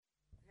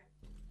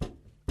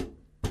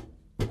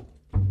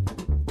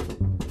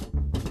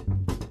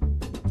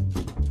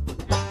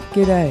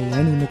G'day,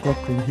 Annie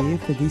McLaughlin here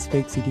for this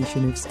week's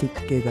edition of Stick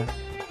Together,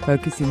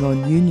 focusing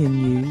on union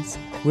news,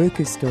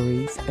 worker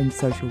stories and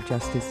social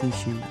justice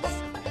issues.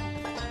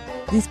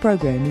 This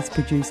program is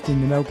produced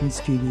in the Melbourne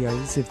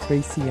studios of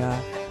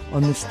 3CR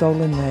on the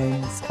stolen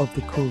lands of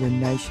the Kulin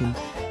Nation,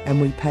 and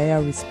we pay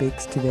our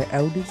respects to their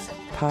elders,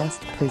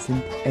 past,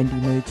 present and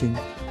emerging.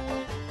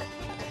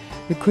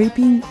 The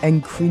creeping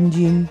and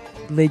cringing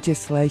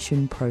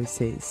legislation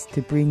process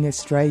to bring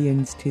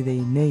Australians to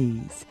their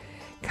knees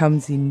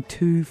comes in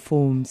two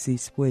forms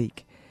this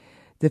week.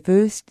 The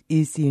first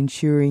is the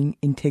Ensuring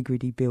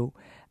Integrity Bill,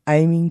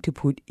 aiming to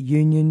put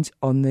unions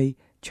on the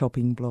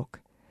chopping block.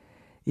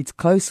 It's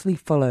closely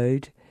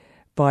followed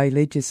by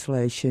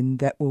legislation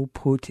that will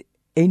put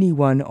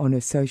anyone on a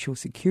social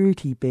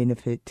security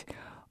benefit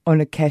on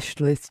a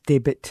cashless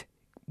debit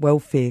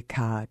welfare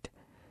card.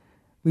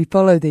 We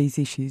follow these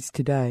issues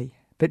today,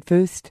 but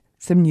first,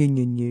 some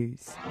union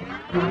news.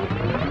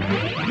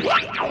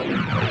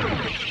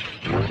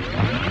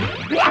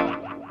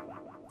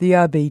 The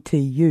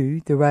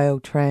RBTU, the Rail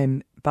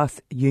Tram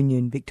Bus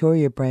Union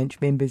Victoria branch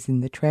members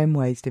in the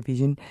Tramways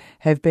division,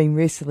 have been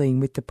wrestling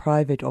with the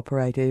private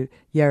operator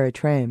Yarra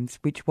Trams,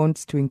 which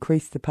wants to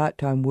increase the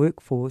part-time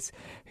workforce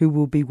who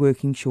will be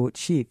working short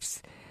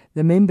shifts.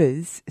 The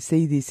members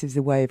see this as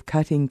a way of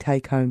cutting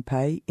take-home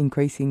pay,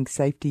 increasing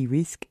safety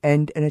risk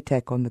and an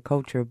attack on the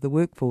culture of the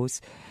workforce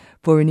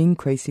for an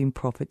increase in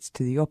profits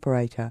to the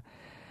operator.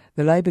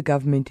 The Labor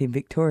government in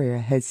Victoria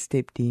has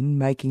stepped in,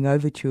 making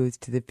overtures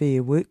to the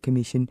Fair Work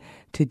Commission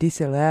to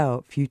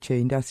disallow future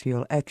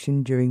industrial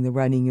action during the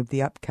running of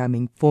the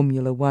upcoming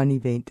Formula One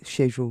event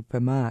scheduled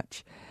for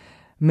March.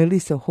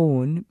 Melissa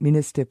Horne,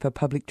 Minister for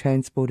Public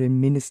Transport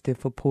and Minister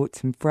for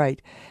Ports and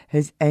Freight,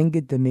 has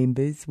angered the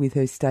members with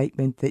her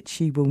statement that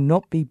she will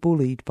not be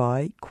bullied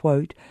by,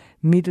 quote,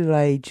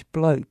 middle-aged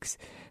blokes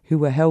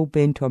who are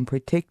hell-bent on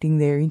protecting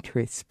their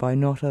interests by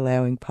not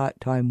allowing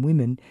part-time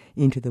women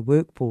into the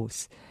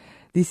workforce.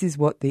 This is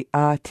what the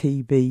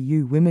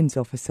RTBU Women's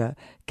Officer,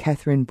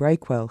 Catherine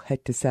Breakwell,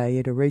 had to say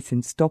at a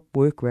recent Stop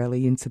Work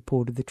rally in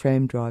support of the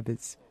tram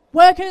drivers.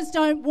 Workers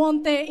don't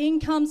want their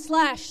income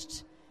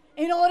slashed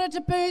in order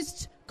to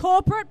boost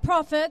corporate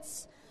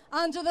profits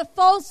under the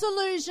false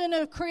illusion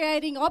of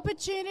creating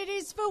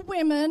opportunities for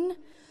women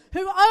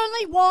who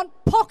only want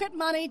pocket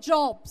money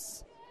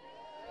jobs.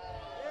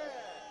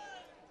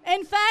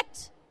 In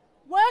fact,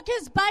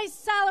 workers' base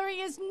salary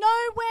is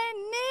nowhere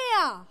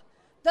near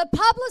the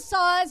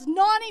publicised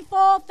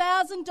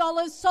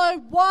 $94,000 so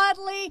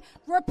widely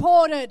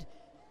reported.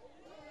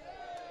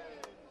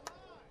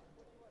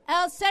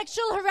 Our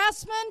sexual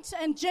harassment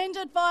and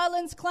gendered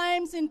violence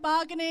claims in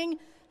bargaining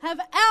have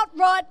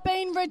outright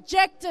been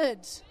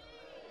rejected.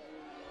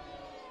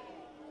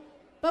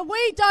 But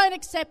we don't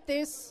accept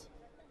this.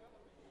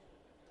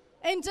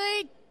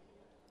 Indeed,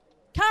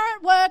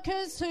 current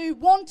workers who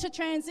want to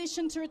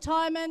transition to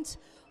retirement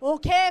or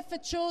care for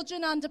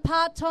children under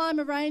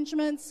part-time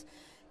arrangements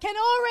can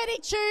already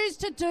choose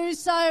to do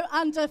so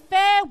under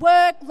Fair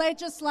Work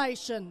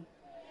legislation.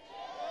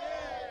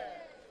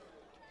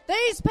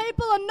 These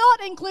people are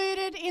not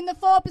included in the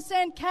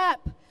 4%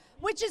 cap,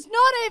 which is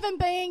not even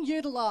being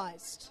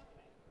utilised.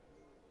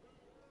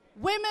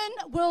 Women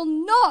will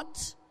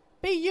not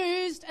be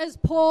used as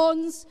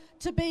pawns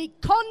to be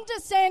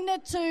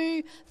condescended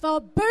to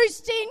for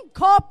boosting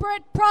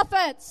corporate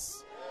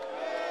profits.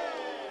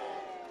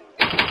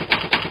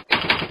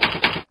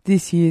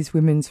 This year's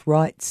Women's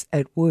Rights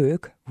at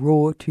Work,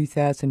 RAW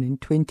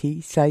 2020,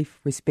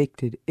 Safe,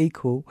 Respected,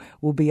 Equal,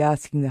 will be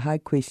asking the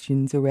hard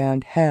questions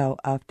around how,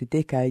 after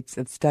decades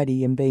of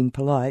study and being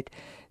polite,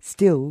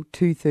 still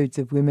 2/3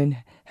 of women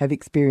have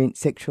experienced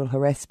sexual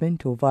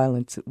harassment or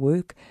violence at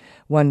work.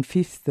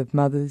 1/5 of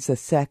mothers are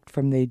sacked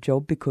from their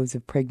job because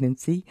of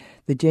pregnancy.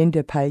 The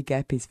gender pay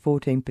gap is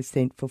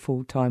 14% for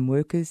full-time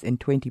workers and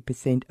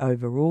 20%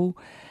 overall,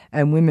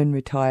 and women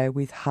retire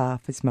with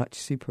half as much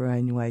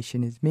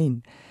superannuation as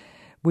men.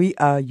 We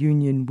Are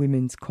Union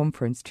Women's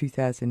Conference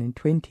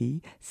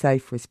 2020,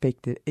 Safe,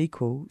 Respected,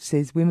 Equal,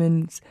 says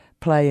women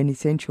play an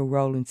essential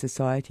role in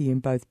society in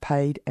both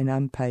paid and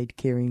unpaid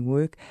caring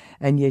work,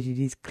 and yet it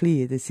is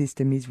clear the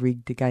system is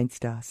rigged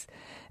against us.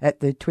 At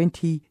the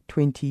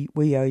 2020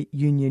 We Are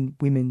Union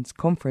Women's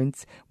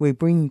Conference, we're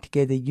bringing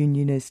together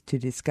unionists to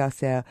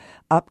discuss our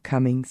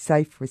upcoming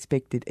Safe,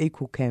 Respected,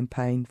 Equal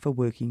campaign for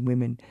working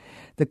women.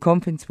 The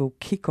conference will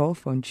kick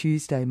off on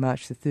Tuesday,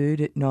 March the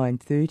 3rd at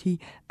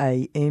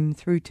 9:30am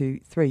through to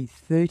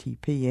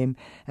 3:30pm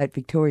at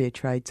Victoria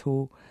Trades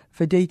Hall.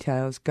 For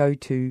details, go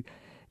to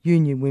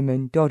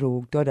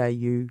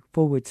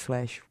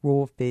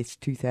unionwomen.org.au/Rawfest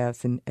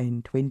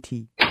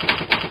 2020.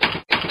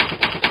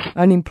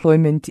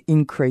 Unemployment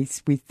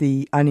increased, with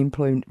the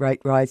unemployment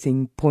rate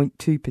rising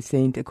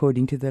 0.2%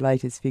 according to the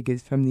latest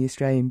figures from the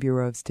Australian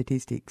Bureau of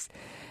Statistics.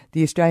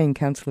 The Australian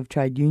Council of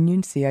Trade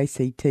Unions, the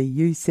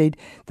ACTU, said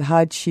the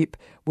hardship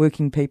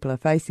working people are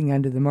facing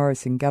under the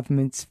Morrison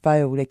government's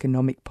failed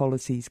economic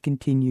policies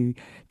continue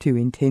to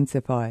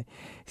intensify.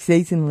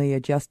 Seasonally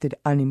adjusted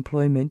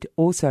unemployment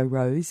also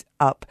rose,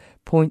 up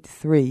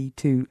 0.3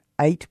 to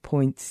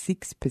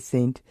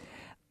 8.6%.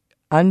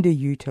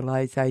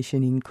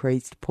 Underutilisation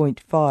increased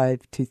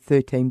 0.5 to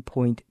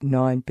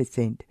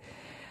 13.9%.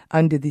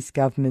 Under this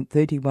government,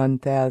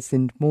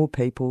 31,000 more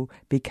people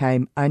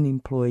became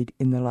unemployed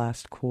in the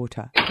last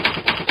quarter.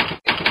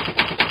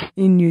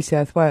 In New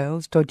South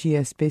Wales, dodgy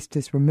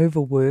asbestos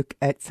removal work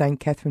at St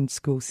Catherine's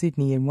School,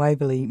 Sydney and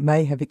Waverley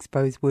may have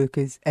exposed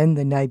workers and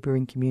the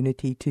neighbouring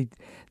community to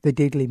the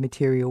deadly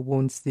material,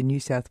 warns the New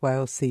South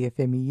Wales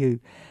CFMEU.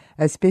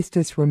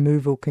 Asbestos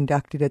removal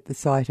conducted at the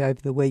site over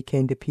the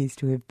weekend appears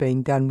to have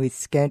been done with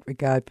scant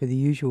regard for the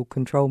usual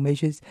control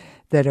measures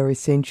that are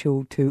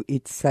essential to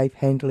its safe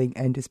handling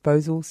and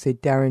disposal,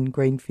 said Darren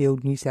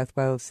Greenfield, New South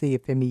Wales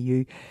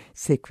CFMEU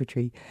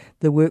Secretary.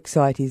 The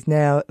worksite is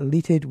now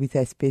littered with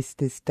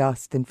asbestos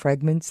dust and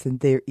fragments, and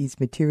there is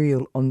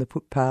material on the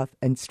footpath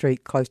and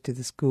street close to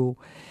the school.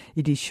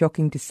 It is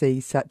shocking to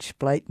see such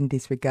blatant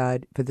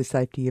disregard for the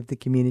safety of the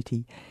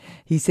community.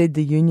 He said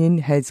the union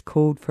has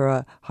called for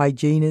a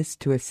hygienist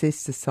to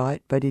assess the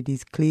site, but it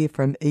is clear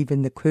from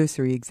even the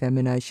cursory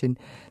examination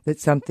that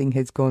something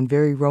has gone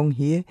very wrong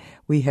here.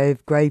 We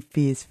have grave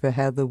fears for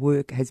how the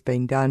work has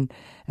been done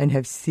and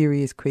have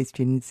serious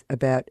questions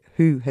about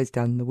who has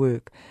done the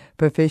work.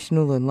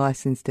 Professional and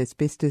licensed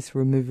asbestos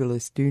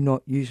removalists do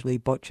not usually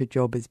botch a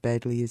job as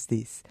badly as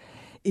this.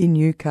 In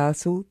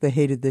Newcastle, the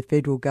head of the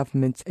federal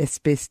government's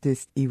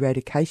Asbestos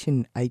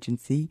Eradication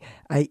Agency,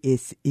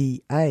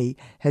 ASEA,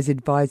 has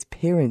advised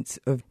parents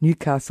of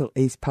Newcastle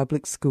East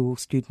Public School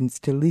students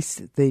to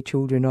list their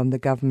children on the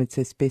government's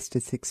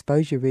asbestos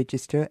exposure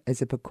register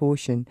as a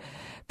precaution.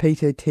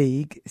 Peter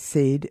Teague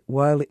said,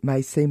 while it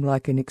may seem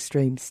like an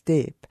extreme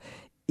step,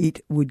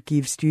 it would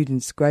give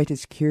students greater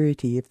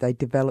security if they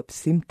develop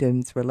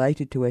symptoms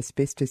related to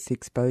asbestos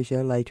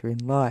exposure later in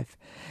life.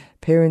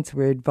 Parents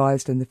were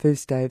advised on the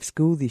first day of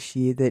school this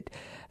year that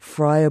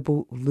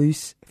friable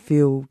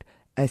loose-filled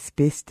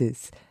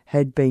asbestos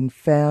had been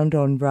found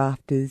on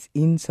rafters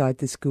inside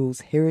the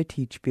school's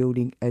heritage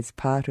building as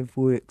part of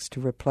works to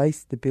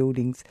replace the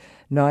building's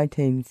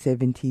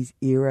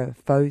 1970s-era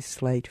faux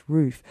slate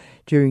roof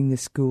during the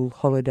school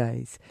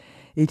holidays.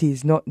 It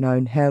is not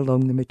known how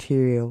long the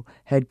material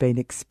had been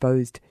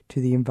exposed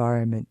to the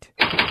environment.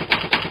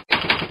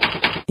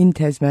 In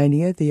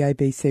Tasmania, the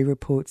ABC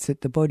reports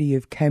that the body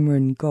of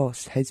Cameron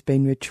Goss has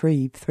been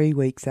retrieved 3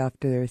 weeks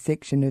after a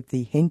section of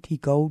the Henty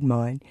gold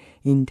mine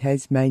in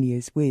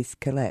Tasmania's west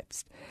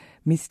collapsed.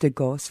 Mr.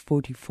 Goss,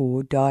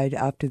 44, died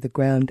after the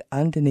ground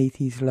underneath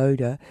his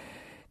loader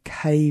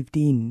caved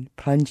in,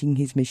 plunging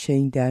his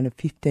machine down a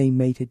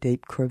 15-metre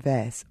deep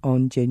crevasse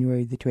on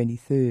January the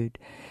 23rd.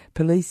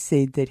 Police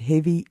said that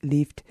heavy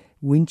lift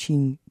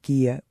winching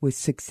gear was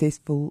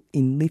successful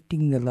in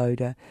lifting the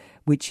loader,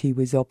 which he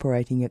was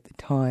operating at the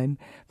time,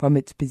 from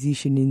its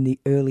position in the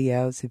early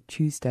hours of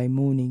Tuesday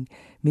morning.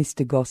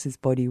 Mr. Goss's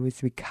body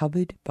was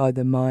recovered by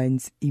the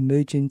mine's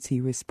emergency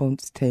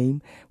response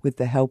team with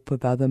the help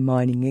of other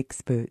mining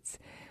experts.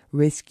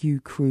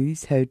 Rescue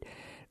crews had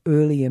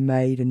earlier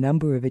made a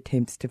number of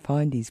attempts to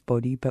find his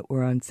body but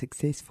were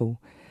unsuccessful.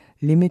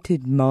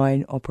 Limited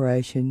mine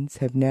operations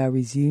have now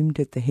resumed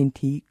at the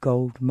Henty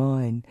gold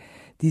mine.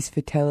 This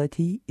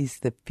fatality is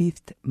the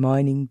 5th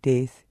mining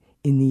death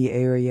in the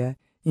area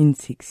in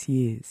 6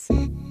 years.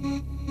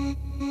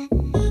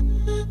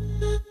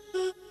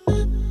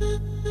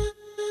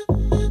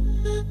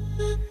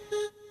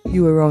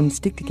 You are on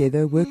Stick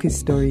Together, Workers'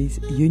 Stories,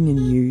 Union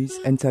News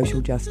and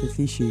Social Justice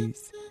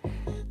Issues.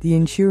 The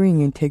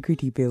Ensuring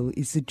Integrity Bill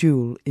is the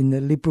jewel in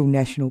the Liberal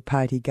National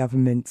Party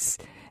government's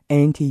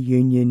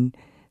anti-union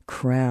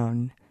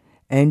crown.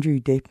 Andrew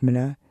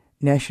Deppner,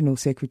 National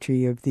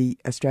Secretary of the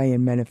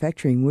Australian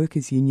Manufacturing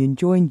Workers Union,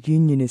 joined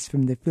unionists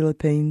from the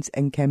Philippines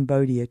and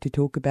Cambodia to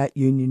talk about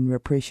union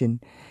repression.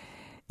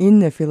 In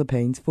the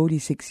Philippines,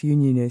 46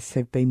 unionists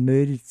have been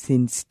murdered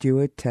since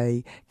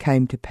Duterte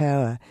came to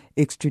power.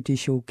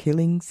 Extrajudicial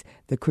killings,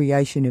 the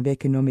creation of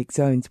economic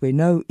zones where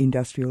no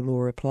industrial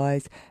law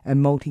applies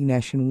and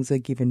multinationals are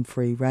given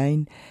free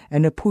rein,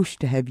 and a push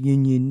to have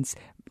unions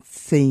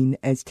seen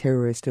as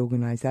terrorist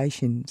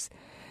organisations.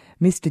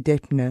 Mr.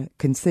 Deppner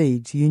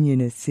concedes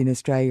unionists in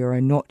Australia are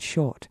not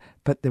shot,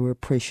 but the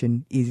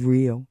repression is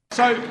real.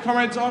 So,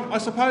 comrades, I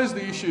suppose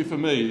the issue for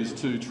me is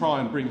to try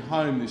and bring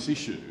home this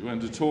issue and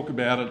to talk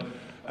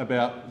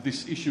about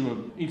this issue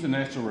of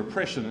international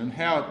repression and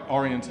how it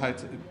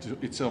orientates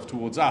itself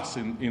towards us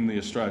in the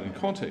Australian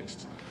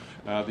context.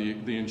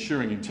 The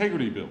Ensuring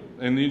Integrity Bill.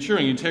 And the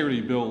Ensuring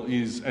Integrity Bill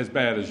is as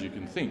bad as you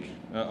can think.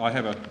 I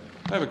have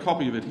a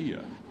copy of it here.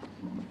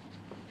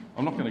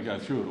 I'm not going to go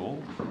through it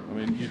all. I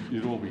mean,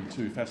 you'd all be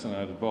too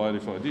fascinated by it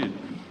if I did.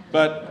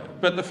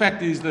 But the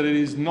fact is that it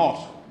is not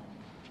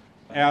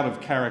out of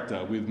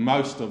character with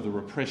most of the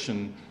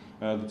repression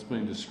that's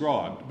been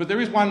described. But there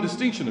is one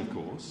distinction, of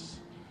course,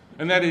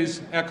 and that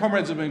is our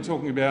comrades have been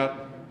talking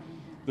about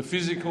the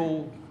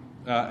physical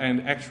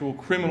and actual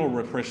criminal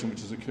repression which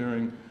is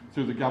occurring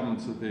through the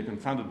governments that they're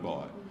confronted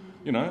by.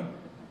 You know,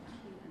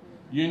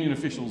 union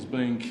officials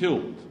being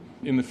killed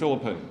in the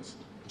Philippines,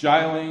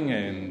 jailing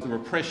and the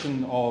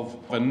repression of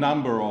a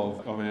number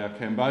of our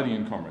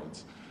Cambodian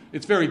comrades,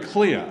 it's very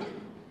clear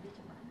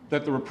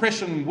that the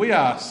repression we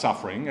are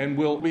suffering and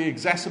will be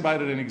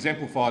exacerbated and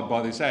exemplified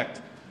by this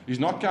Act is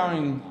not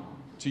going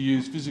to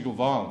use physical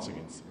violence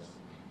against us,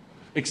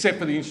 except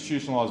for the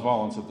institutionalised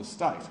violence of the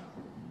state.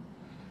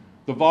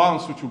 The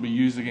violence which will be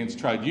used against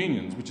trade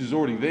unions, which is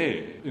already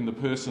there in the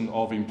person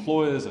of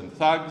employers and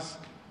thugs,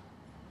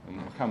 and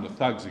I'll come to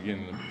thugs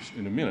again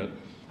in a minute,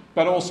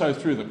 but also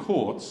through the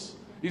courts,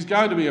 is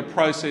going to be a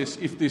process,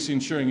 if this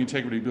Ensuring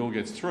Integrity Bill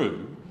gets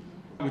through,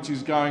 which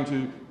is going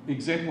to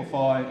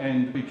exemplify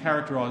and be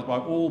characterised by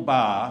all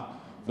bar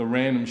the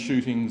random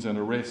shootings and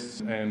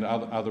arrests and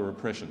other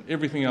repression.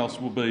 Everything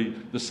else will be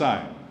the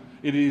same.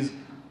 It is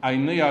a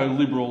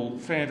neoliberal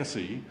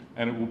fantasy,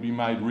 and it will be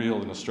made real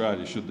in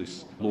Australia should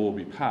this law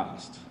be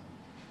passed.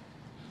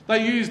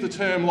 They use the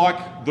term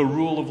like the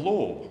rule of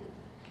law.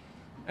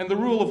 And the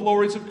rule of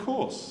law is, of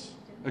course,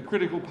 a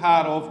critical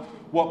part of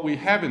what we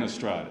have in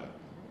Australia.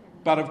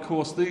 But, of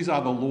course, these are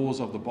the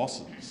laws of the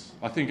bosses.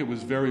 I think it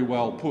was very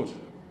well put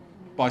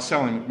by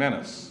Sally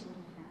McManus.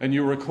 And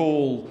you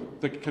recall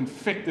the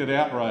confected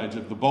outrage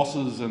of the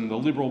bosses and the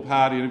Liberal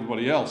Party and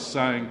everybody else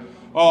saying,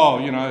 oh,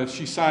 you know,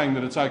 she's saying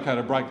that it's okay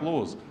to break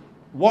laws.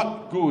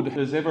 What good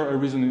has ever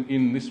arisen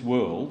in this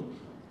world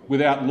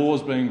without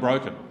laws being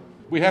broken?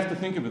 We have to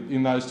think of it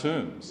in those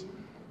terms.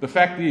 The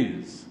fact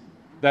is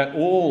that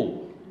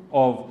all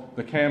of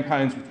the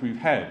campaigns which we've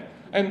had,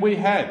 and we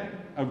had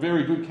a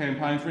very good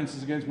campaign, for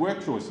instance, against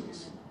work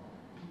choices,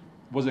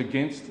 was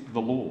against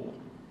the law.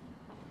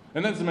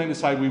 And that doesn't mean to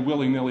say we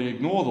willy-nilly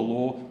ignore the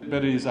law,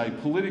 but it is a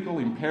political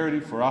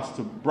imperative for us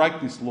to break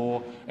this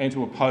law and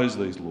to oppose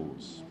these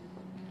laws.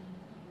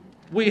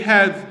 We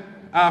have,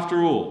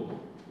 after all,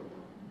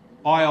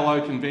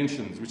 ILO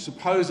conventions which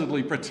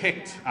supposedly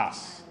protect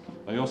us.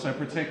 They also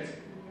protect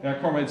our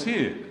comrades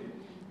here.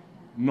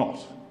 Not.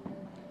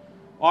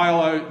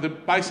 ILO, the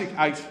basic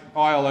 8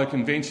 ILO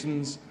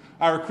conventions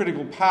are a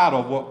critical part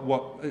of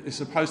what is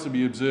supposed to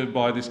be observed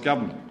by this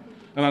government.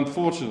 And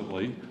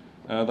unfortunately,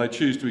 they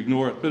choose to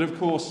ignore it. But of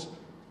course,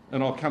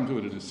 and I'll come to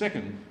it in a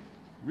second,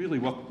 really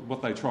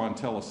what they try and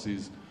tell us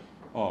is,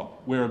 oh,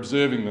 we're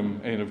observing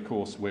them and of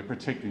course we're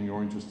protecting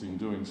your interest in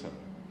doing so.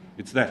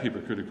 It's that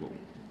hypocritical.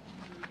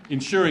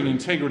 Ensuring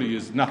integrity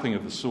is nothing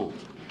of the sort.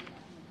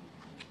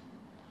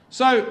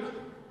 So,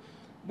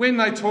 when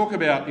they talk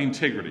about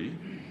integrity,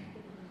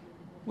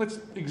 let's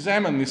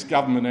examine this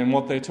government and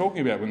what they're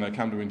talking about when they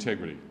come to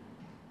integrity.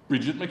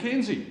 Bridget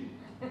McKenzie.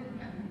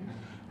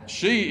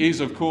 She is,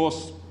 of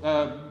course,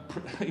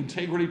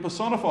 integrity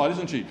personified,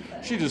 isn't she?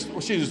 She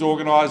just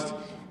organised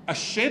a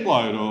shed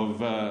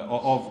load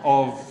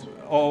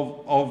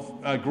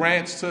of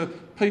grants to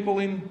people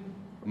in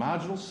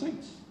marginal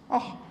seats.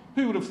 Oh,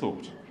 who would have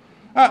thought?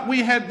 We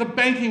had the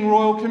Banking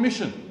Royal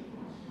Commission.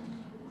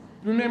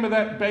 Remember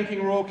that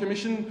Banking Royal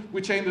Commission,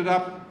 which ended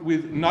up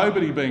with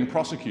nobody being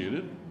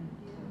prosecuted?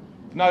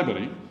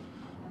 Nobody.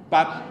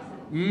 But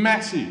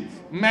massive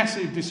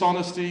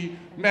dishonesty,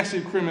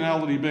 massive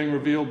criminality being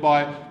revealed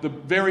by the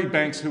very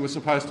banks who were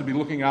supposed to be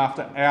looking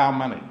after our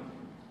money.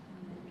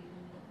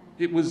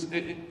 Was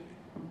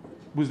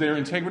there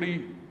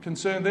integrity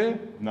concern there?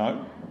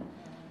 No.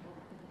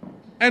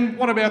 And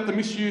what about the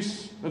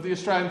misuse of the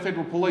Australian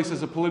Federal Police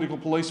as a political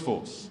police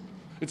force?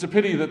 It's a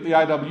pity that the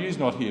AWU is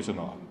not here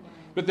tonight.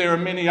 But there are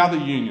many other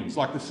unions,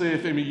 like the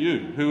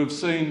CFMEU, who have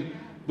seen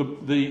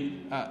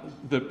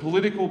the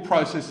political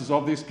processes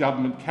of this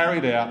government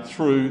carried out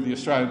through the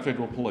Australian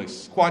Federal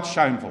Police. Quite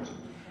shameful.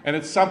 And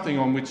it's something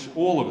on which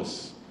all of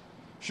us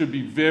should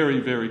be very,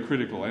 very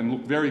critical and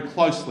look very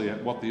closely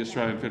at what the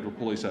Australian Federal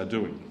Police are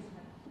doing.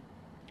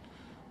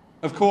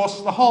 Of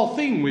course, the whole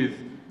thing with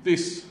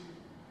this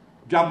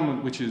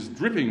government, which is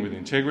dripping with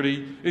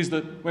integrity, is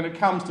that when it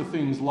comes to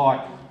things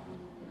like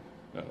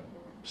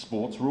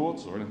sports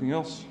rorts or anything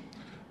else,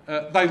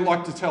 they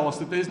like to tell us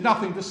that there's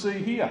nothing to see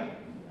here.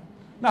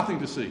 Nothing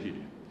to see here.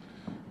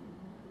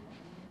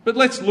 But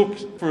let's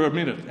look for a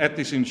minute at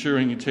this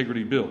Ensuring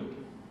Integrity Bill.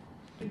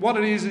 What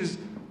it is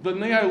the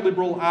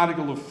neoliberal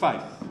article of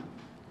faith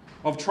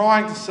of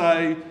trying to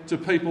say to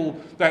people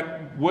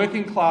that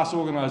working class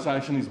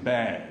organisation is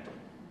bad,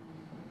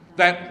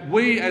 that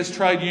we as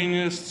trade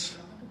unionists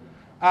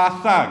are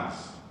thugs.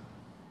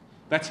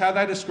 That's how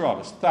they describe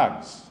us,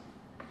 thugs.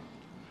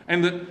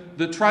 And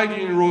the Trade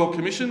Union Royal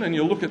Commission, and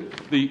you'll look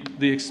at the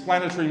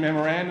explanatory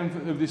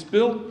memorandum of this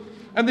bill,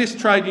 and this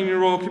Trade Union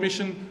Royal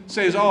Commission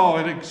says, oh,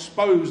 it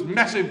exposed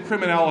massive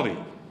criminality.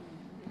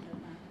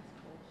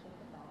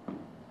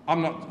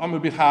 I'm a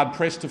bit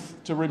hard-pressed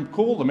to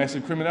recall the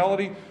massive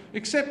criminality,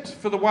 except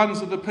for the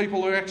ones of the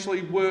people who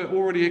actually were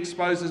already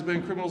exposed as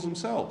being criminals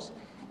themselves.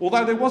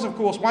 Although there was, of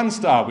course, one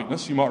star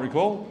witness, you might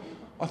recall.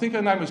 I think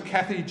her name was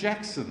Kathy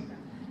Jackson.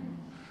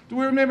 Do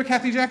we remember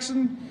Kathy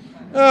Jackson?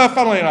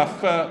 Funnily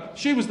enough,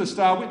 she was the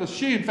star witness.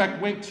 She, in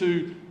fact, went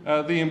to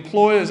the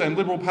employers and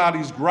Liberal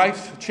Party's great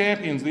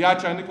champions, the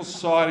H.O. Nichols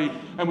Society,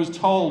 and was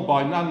told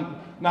by none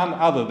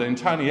other than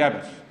Tony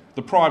Abbott,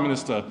 the Prime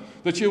Minister,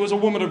 that she was a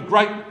woman of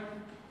great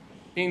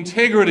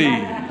integrity.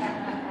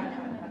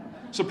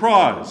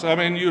 Surprise. I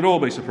mean, you'd all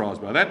be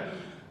surprised by that.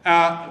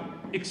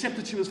 Except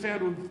that she was found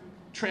to have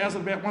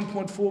trousered about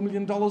 $1.4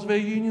 million via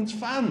unions'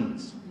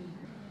 funds.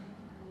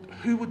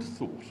 Who would have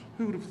thought?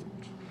 Who would have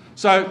thought?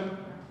 So,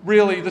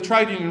 really, the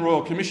Trade Union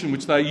Royal Commission,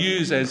 which they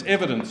use as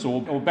evidence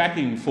or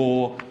backing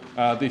for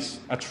this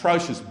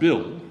atrocious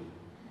bill,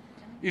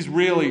 is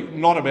really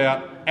not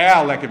about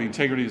our lack of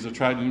integrity as a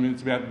trade union,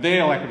 it's about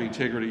their lack of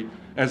integrity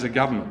as a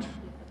government.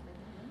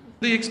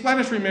 The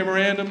explanatory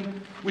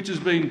memorandum, which has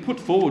been put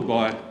forward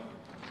by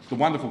the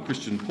wonderful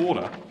Christian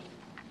Porter,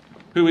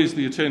 who is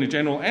the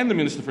Attorney-General and the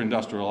Minister for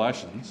Industrial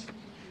Relations,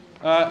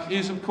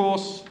 is, of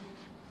course,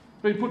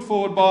 been put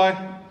forward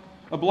by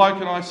a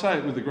bloke, and I say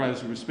it with the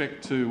greatest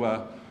respect to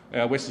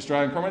our West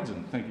Australian comrades,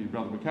 and thank you,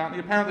 Brother McCartney.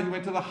 Apparently he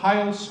went to the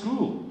Hale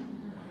School.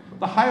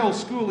 The Hale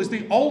School is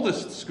the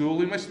oldest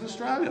school in Western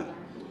Australia.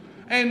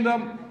 And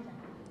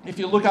if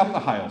you look up the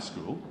Hale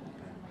School,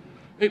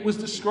 it was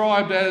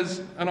described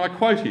as, and I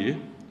quote here,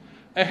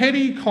 a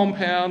heady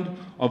compound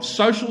of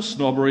social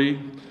snobbery,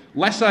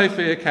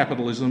 laissez-faire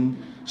capitalism,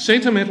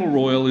 sentimental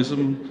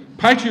royalism,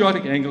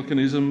 patriotic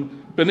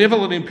Anglicanism,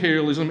 benevolent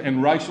imperialism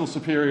and racial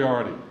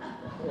superiority.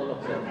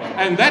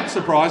 And that,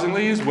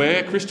 surprisingly, is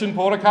where Christian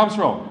Porter comes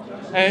from.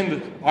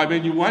 And, I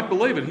mean, you won't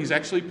believe it, he's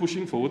actually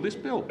pushing forward this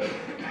bill.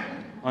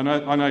 I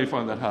know you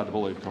find that hard to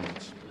believe,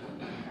 comrades.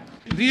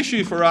 The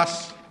issue for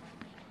us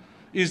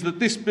is that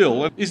this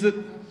bill is that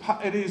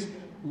it is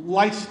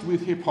laced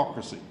with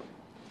hypocrisy.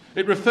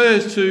 It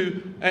refers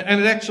to,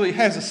 and it actually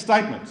has a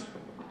statement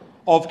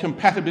of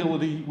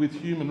compatibility with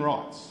human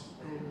rights.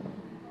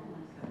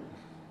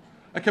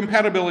 A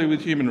compatibility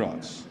with human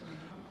rights.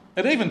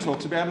 It even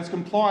talks about its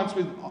compliance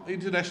with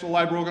International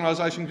Labour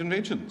Organisation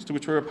conventions, to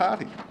which we're a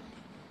party.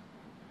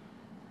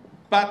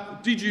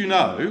 But did you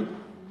know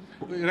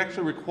it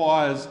actually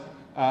requires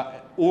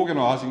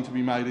organising to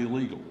be made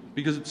illegal?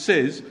 Because it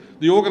says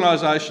the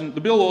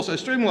bill also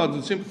streamlines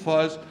and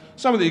simplifies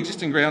some of the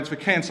existing grounds for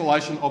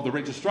cancellation of the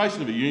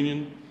registration of a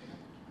union,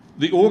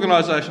 the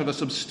organisation of a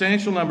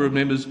substantial number of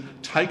members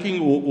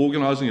taking or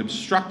organising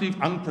obstructive,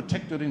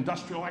 unprotected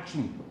industrial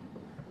action.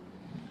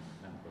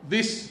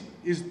 This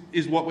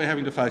is what we're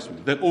having to face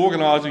with, that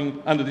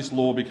organising under this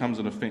law becomes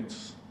an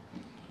offence.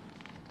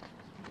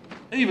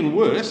 Even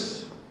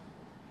worse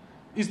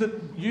is that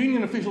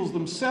union officials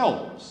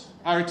themselves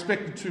are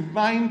expected to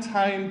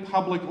maintain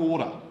public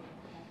order.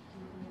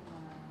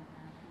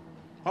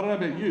 I don't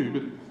know about you,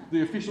 but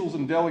the officials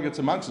and delegates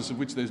amongst us, of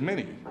which there's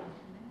many,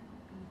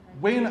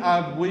 when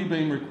are we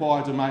being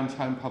required to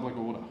maintain public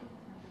order?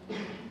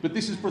 But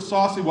this is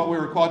precisely what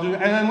we're required to do,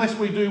 and unless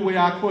we do, we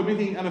are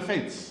committing an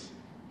offence.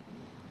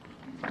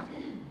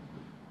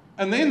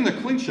 And then the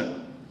clincher,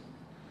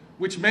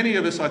 which many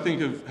of us, I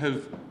think,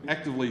 have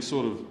actively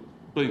sort of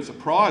been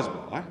surprised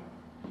by,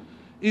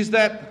 is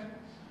that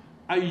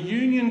a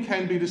union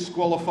can be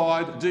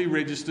disqualified,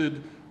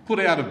 deregistered, put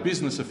out of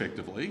business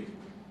effectively,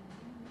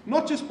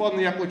 not just by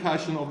the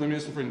application of the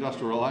Minister for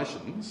Industrial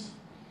Relations,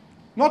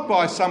 not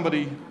by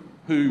somebody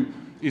who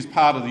is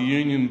part of the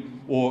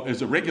union or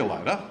as a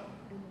regulator.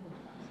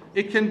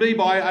 It can be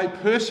by a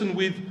person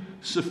with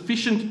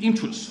sufficient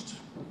interest.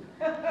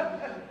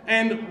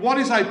 And what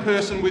is a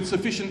person with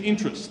sufficient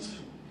interest?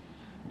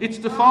 It's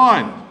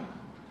defined.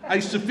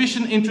 A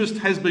sufficient interest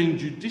has been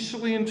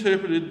judicially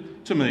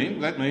interpreted to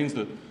mean, that means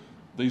that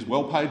these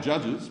well-paid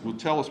judges will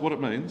tell us what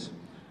it means,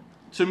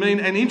 to mean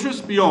an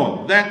interest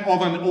beyond that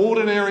of an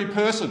ordinary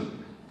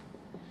person.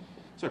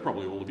 So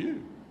probably all of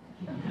you.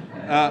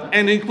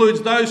 And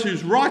includes those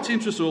whose rights,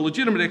 interests or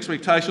legitimate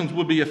expectations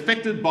would be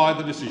affected by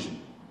the decision.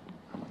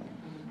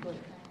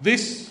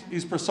 This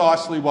is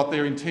precisely what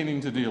they're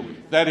intending to deal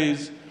with. That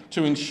is,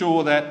 to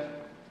ensure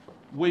that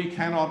we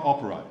cannot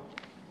operate.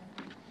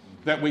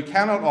 That we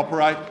cannot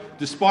operate,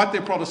 despite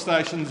their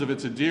protestations of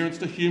its adherence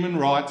to human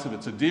rights, of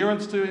its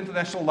adherence to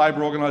International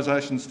Labour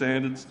Organisation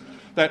standards,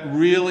 that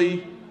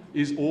really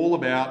is all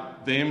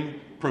about them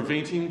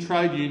preventing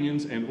trade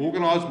unions and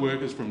organised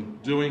workers from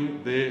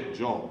doing their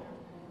job.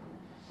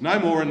 No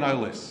more and no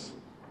less.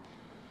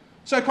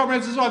 So,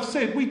 comrades, as I've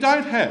said, we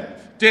don't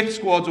have death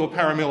squads or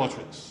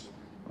paramilitaries.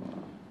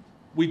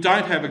 We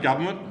don't have a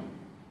government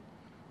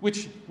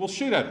which will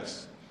shoot at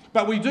us.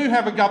 But we do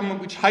have a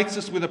government which hates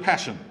us with a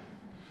passion.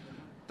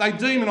 They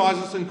demonise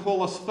us and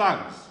call us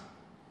thugs.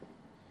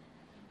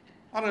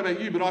 I don't know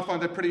about you, but I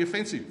find that pretty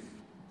offensive.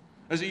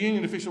 As a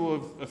union official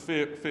of a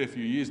fair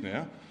few years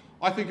now,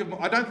 I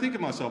don't think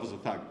of myself as a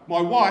thug. My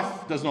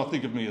wife does not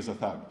think of me as a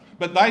thug,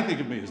 but they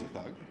think of me as a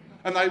thug,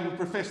 and they will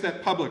profess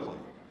that publicly.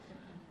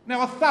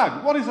 Now, a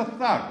thug, what is a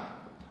thug?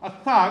 A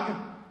thug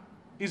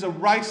is a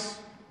race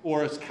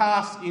or a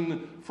caste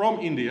from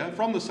India,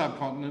 from the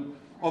subcontinent,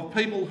 of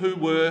people who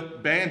were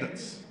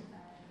bandits,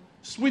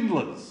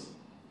 swindlers,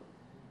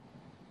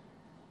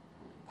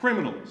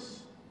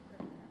 criminals.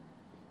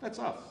 That's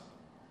us.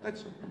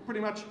 That's pretty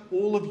much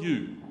all of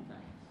you.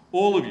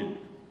 All of you.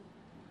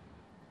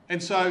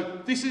 And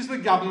so this is the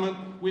government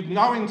with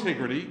no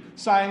integrity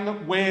saying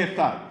that we're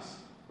thugs.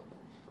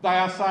 They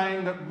are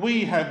saying that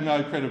we have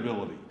no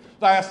credibility.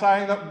 They are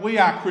saying that we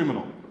are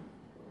criminal.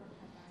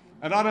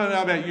 And I don't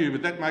know about you,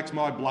 but that makes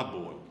my blood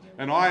boil.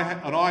 And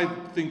I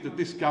think that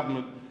this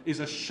government is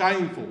a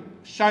shameful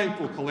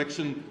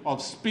collection of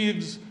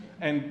spivs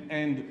and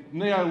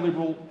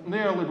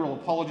neoliberal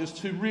apologists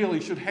who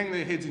really should hang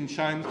their heads in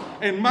shame.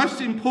 And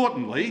most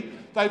importantly,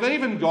 they've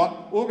even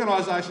got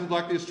organisations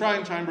like the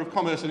Australian Chamber of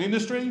Commerce and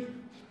Industry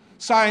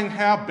saying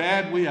how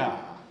bad we are.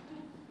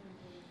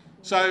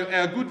 So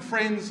our good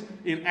friends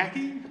in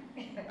ACCI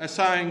are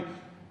saying,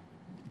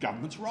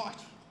 government's right.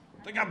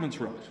 The government's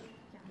right.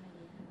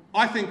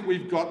 I think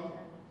we've got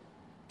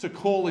to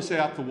call this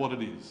out for what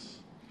it is.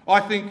 I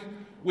think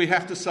we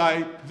have to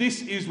say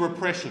this is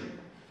repression.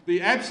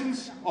 The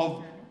absence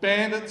of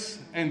bandits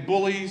and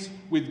bullies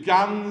with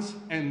guns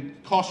and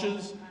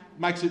koshes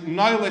makes it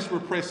no less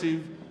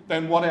repressive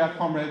than what our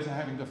comrades are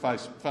having to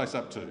face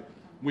up to.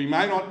 We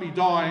may not be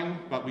dying,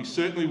 but we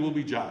certainly will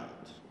be jailed.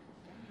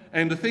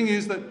 And the thing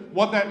is that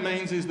what that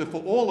means is that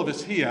for all of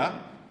us here,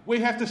 we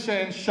have to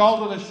stand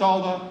shoulder to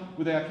shoulder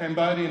with our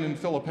Cambodian and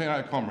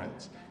Filipino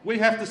comrades. We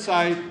have to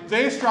say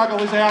their struggle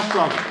is our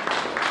struggle.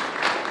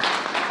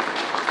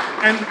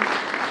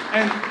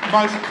 And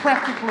most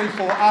practically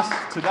for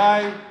us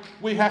today,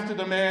 we have to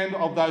demand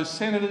of those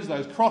senators,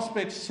 those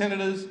crossbench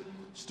senators,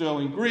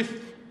 Sterling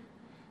Griff,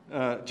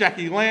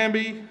 Jackie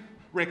Lambie,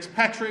 Rex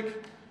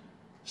Patrick,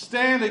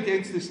 stand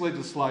against this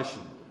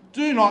legislation.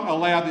 Do not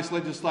allow this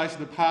legislation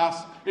to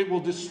pass. It will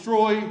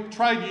destroy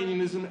trade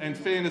unionism and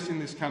fairness in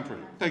this country.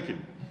 Thank you.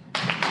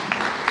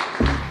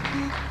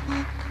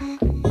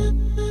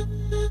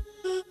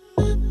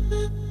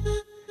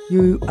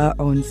 You are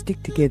on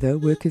Stick Together,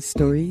 Workers'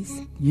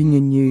 Stories,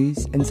 Union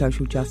News and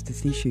Social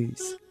Justice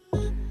Issues.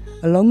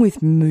 Along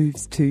with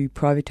moves to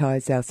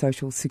privatise our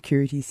social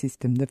security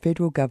system, the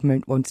federal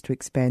government wants to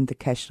expand the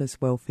cashless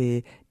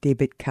welfare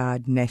debit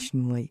card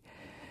nationally.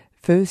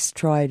 First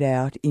tried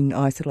out in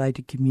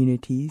isolated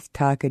communities,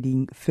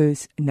 targeting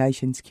First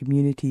Nations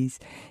communities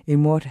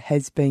in what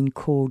has been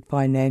called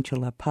financial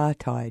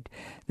apartheid,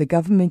 the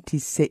government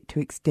is set to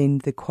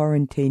extend the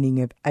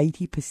quarantining of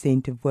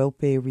 80% of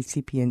welfare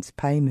recipients'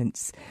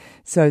 payments,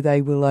 so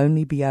they will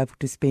only be able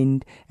to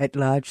spend at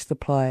large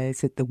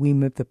suppliers at the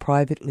whim of the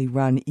privately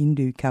run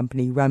Indu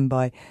company run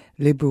by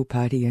Liberal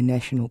Party and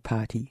National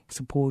Party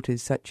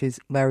supporters such as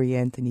Larry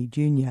Anthony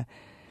Jr.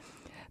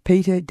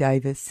 Peter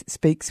Davis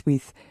speaks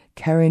with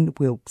Karen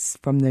Wilkes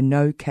from the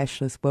No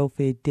Cashless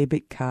Welfare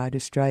Debit Card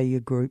Australia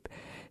group,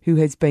 who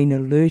has been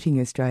alerting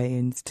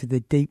Australians to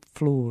the deep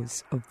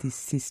flaws of this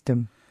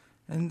system.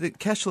 And the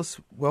cashless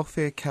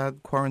welfare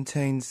card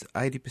quarantines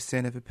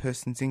 80% of a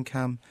person's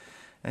income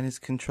and is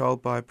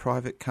controlled by a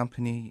private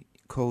company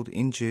called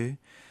Indu.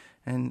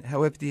 And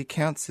however, the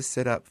accounts are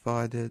set up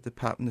by the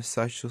Department of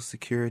Social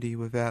Security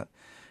without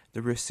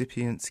the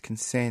recipient's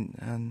consent.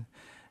 And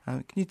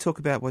can you talk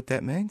about what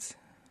that means?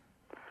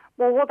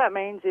 Well, what that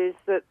means is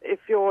that if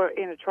you're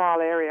in a trial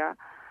area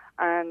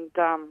and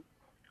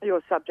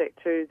you're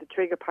subject to the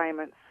trigger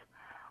payments,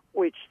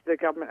 which the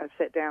government has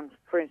set down,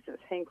 for instance,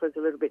 Hinkler's a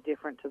little bit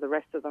different to the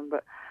rest of them,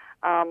 but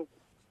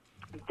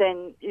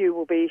then you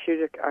will be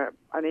issued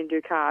an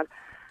Indu card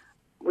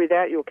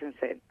without your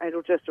consent.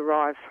 It'll just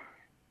arrive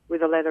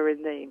with a letter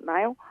in the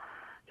mail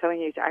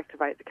telling you to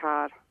activate the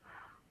card.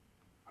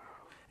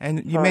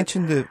 And you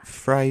mentioned the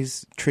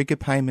phrase trigger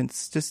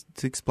payments. Just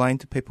to explain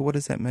to people, what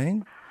does that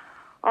mean?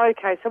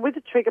 Okay, so with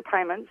the trigger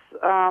payments,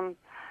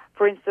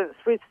 for instance,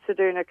 with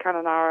Ceduna,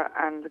 Kununurra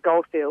and the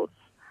Goldfields,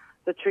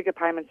 the trigger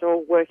payments are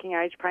all working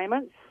age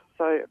payments,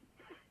 so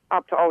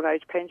up to old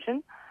age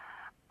pension.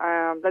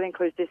 That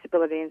includes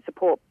disability and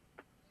support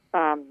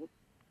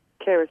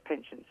carers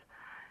pensions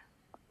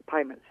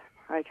payments,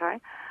 okay?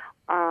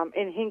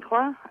 In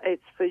Hinkler,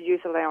 it's for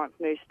youth allowance,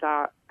 New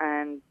Start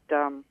and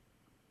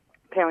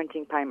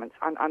parenting payments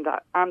under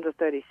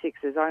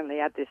 36s only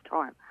at this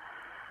time.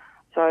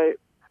 So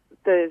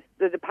the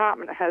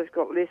department has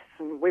got lists,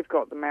 and we've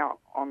got them out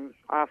on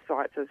our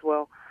sites as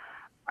well,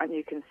 and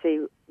you can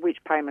see which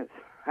payments,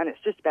 and it's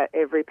just about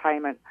every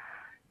payment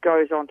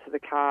goes onto the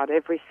card,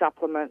 every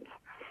supplement,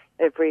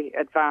 every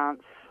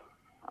advance,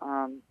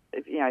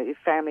 your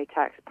family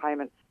tax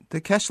payments.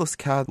 The cashless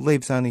card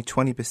leaves only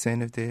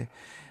 20% of their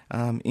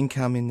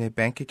income in their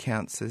bank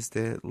accounts as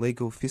their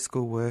legal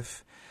fiscal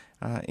worth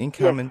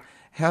income. Yes. And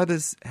how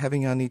does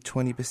having only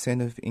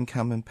 20% of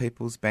income in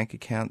people's bank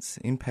accounts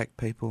impact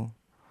people?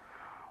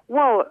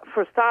 Well,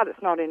 for a start,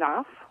 it's not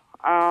enough,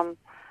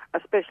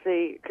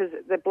 especially because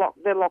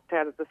they're locked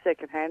out of the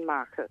second-hand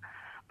market.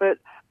 But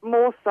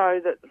more so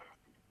that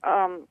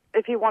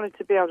if you wanted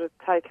to be able to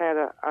take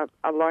out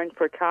a loan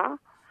for a car,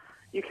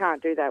 you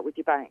can't do that with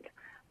your bank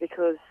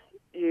because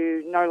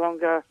you no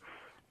longer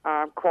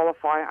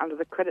qualify under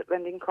the credit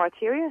lending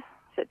criteria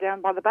set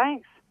down by the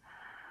banks.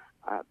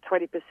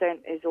 20%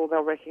 is all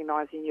they'll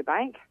recognise in your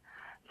bank.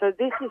 So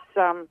this is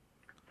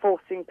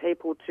forcing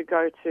people to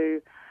go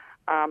to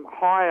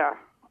higher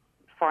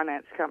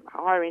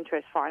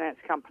interest finance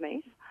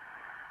companies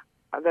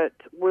that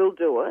will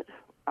do it,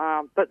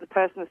 but the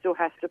person still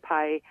has to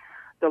pay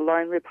the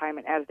loan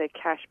repayment out of their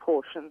cash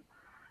portion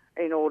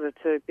in order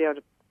to be able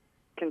to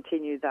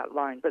continue that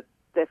loan. But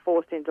they're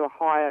forced into a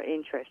higher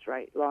interest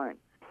rate loan.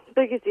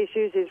 Biggest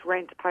issues is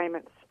rent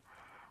payments.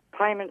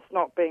 Payments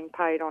not being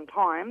paid on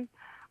time.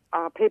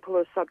 People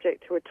are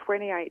subject to a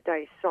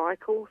 28-day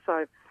cycle,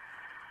 so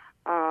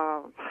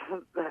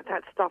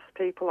that stuffs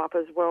people up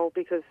as well,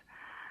 because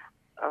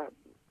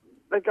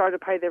they go to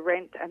pay their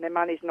rent and their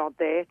money's not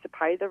there to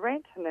pay the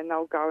rent, and then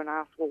they'll go and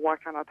ask, well, why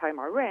can't I pay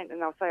my rent?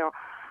 And they'll say,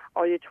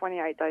 oh, your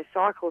 28-day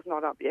cycle's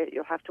not up yet,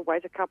 you'll have to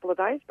wait a couple of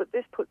days. But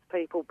this puts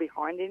people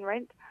behind in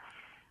rent.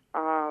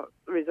 The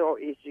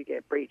result is you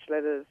get breach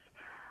letters,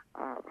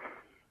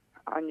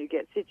 and you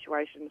get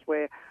situations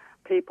where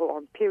people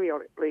on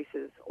periodic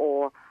leases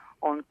or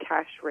on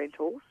cash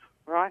rentals,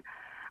 right,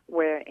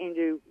 where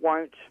Indue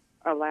won't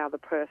allow the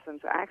person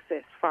to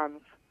access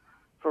funds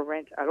for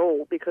rent at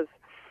all, because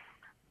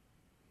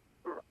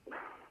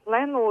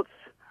landlords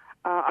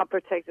are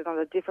protected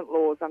under different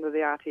laws under the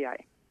RTA.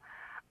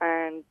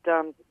 And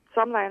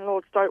some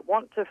landlords don't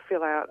want to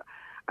fill out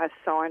a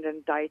signed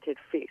and dated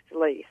fixed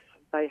lease.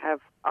 They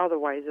have other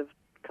ways of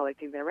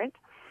collecting their rent.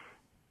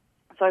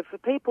 So for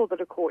people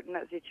that are caught in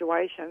that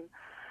situation,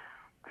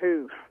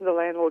 who the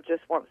landlord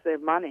just wants their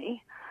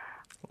money,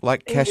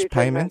 like cash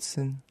payments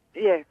and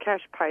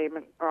cash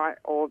payment, right,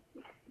 or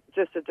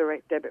just a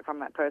direct debit from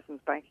that person's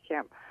bank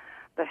account,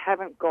 they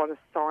haven't got a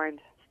signed,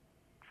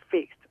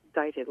 fixed,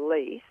 dated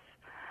lease,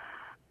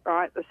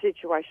 right, the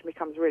situation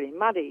becomes really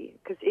muddy,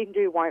 because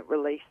Indue won't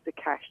release the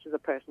cash to the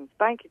person's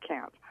bank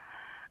account,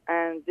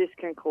 and this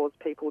can cause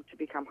people to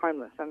become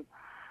homeless. And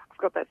I've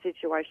got that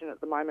situation at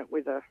the moment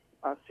with a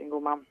single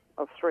mum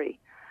of 3,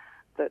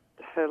 that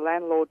her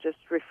landlord just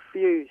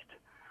refused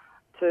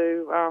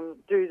to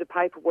do the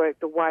paperwork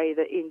the way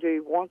that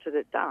Indue wanted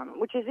it done,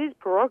 which is his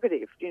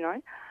prerogative, you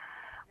know.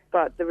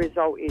 But the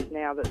result is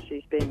now that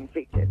she's being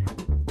evicted.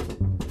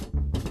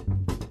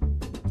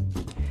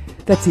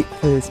 That's it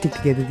for Stick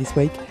Together this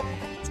week.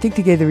 Stick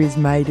Together is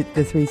made at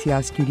the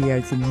 3CR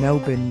studios in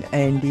Melbourne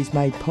and is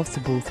made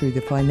possible through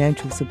the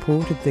financial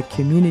support of the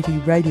Community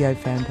Radio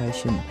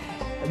Foundation.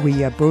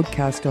 We are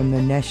broadcast on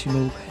the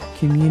national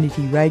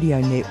community radio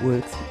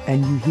networks,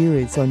 and you hear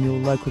us on your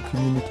local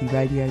community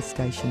radio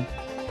station.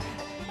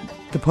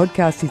 The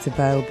podcast is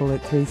available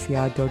at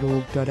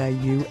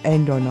 3cr.org.au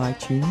and on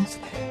iTunes.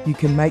 You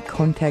can make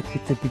contact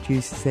with the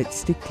producers at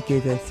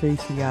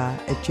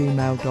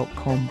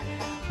sticktogether3cr@gmail.com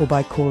or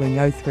by calling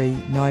 03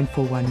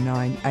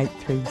 9419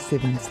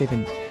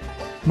 8377.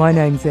 My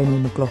name's Annie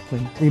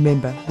McLaughlin.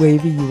 Remember,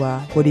 wherever you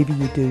are, whatever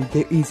you do,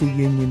 there is a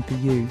union for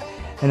you.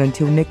 And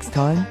until next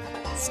time,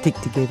 stick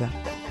together.